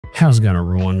How's it going,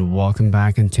 everyone? Welcome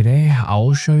back, and today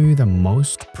I'll show you the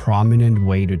most prominent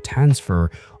way to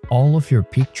transfer all of your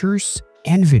pictures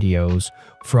and videos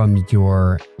from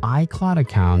your iCloud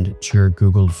account to your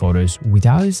Google Photos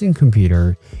without using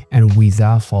computer and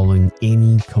without following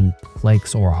any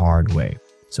complex or hard way.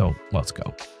 So let's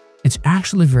go. It's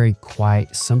actually very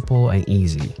quite simple and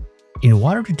easy. In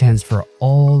order to transfer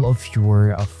all of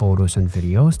your photos and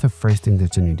videos, the first thing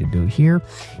that you need to do here,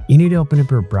 you need to open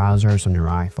up your browsers on your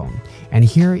iPhone. And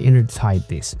here you need to type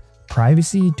this,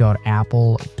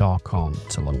 privacy.apple.com.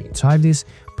 So let me type this,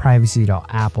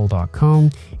 privacy.apple.com,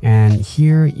 and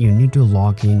here you need to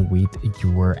log in with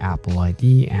your Apple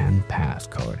ID and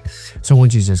passcode. So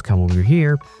once you just come over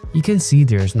here, you can see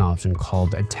there's an option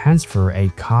called transfer a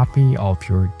copy of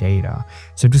your data.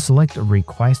 So to select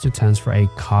request to transfer a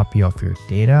copy of your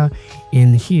data,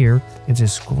 in here and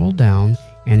just scroll down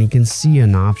and you can see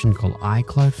an option called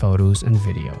iCloud photos and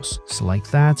videos.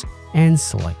 Select that and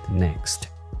select next.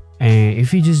 And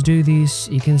if you just do this,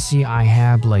 you can see I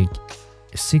have like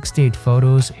 68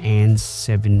 photos and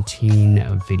 17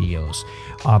 videos,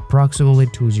 approximately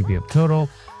 2 GB of total.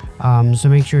 So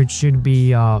make sure it should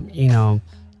be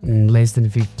less than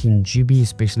 15 GB,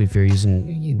 especially if you're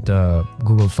using the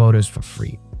Google Photos for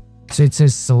free. So it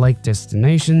says select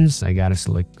destinations. I gotta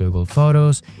select Google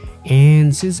Photos,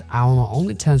 and since I will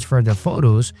only transfer the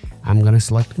photos, I'm gonna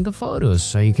select the photos.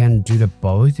 So you can do the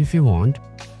both if you want.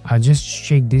 Just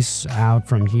check this out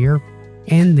from here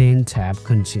and then tap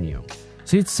continue.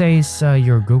 So it says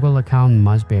your Google account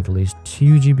must be at least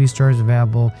 2 GB storage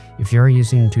available. If you're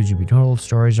using 2 GB total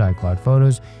storage iCloud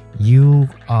Photos,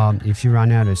 if you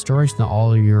run out of storage, then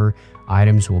all of your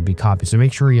items will be copied. So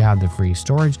make sure you have the free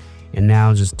storage, and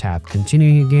now just tap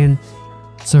continue again.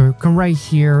 So come right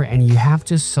here and you have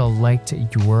to select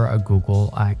your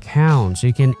Google account. So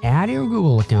you can add your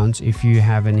Google accounts if you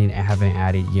haven't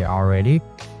added yet already.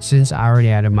 Since I already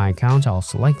added my account, I'll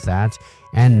select that.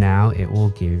 And now it will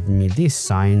give me this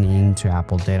sign in to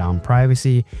Apple data on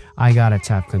privacy. I gotta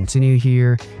tap continue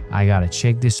here. I gotta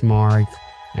check this mark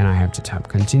and I have to tap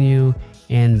continue.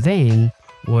 And then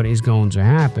what is going to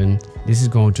happen, this is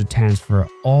going to transfer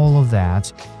all of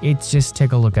that. It's just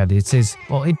take a look at it. It says,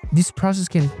 well, this process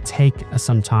can take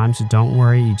some time, so don't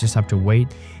worry, you just have to wait.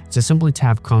 Just simply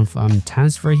tap confirm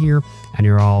transfer here and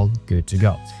you're all good to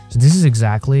go. So this is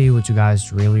exactly what you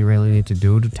guys really need to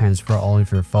do to transfer all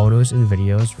of your photos and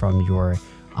videos from your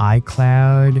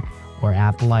iCloud or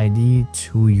Apple ID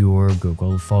to your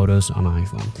Google Photos on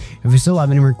iPhone. If you still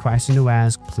have any more questions to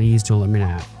ask, please do let me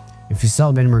know. If you still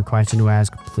have any more questions to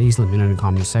ask, please let me know in the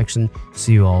comment section.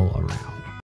 See you all around.